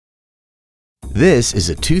This is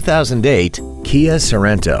a 2008 Kia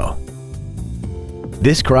Sorento.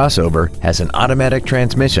 This crossover has an automatic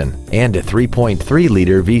transmission and a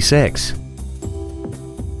 3.3-liter V6.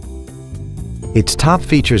 Its top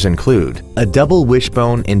features include a double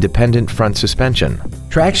wishbone independent front suspension,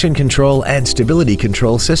 traction control and stability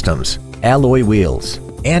control systems, alloy wheels,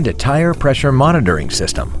 and a tire pressure monitoring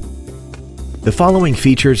system. The following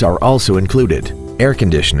features are also included: air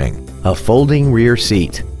conditioning, a folding rear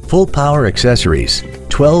seat, full power accessories,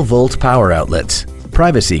 12-volt power outlets,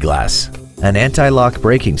 privacy glass, an anti-lock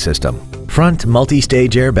braking system, front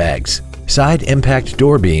multi-stage airbags, side impact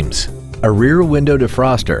door beams, a rear window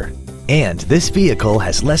defroster, and this vehicle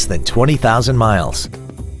has less than 20,000 miles.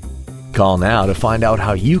 Call now to find out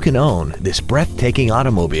how you can own this breathtaking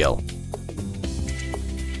automobile.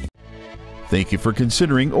 Thank you for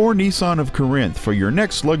considering Nissan of Corinth for your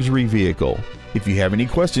next luxury vehicle. If you have any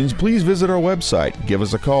questions, please visit our website, give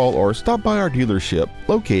us a call, or stop by our dealership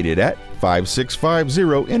located at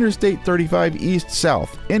 5650 Interstate 35 East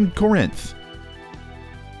South in Corinth.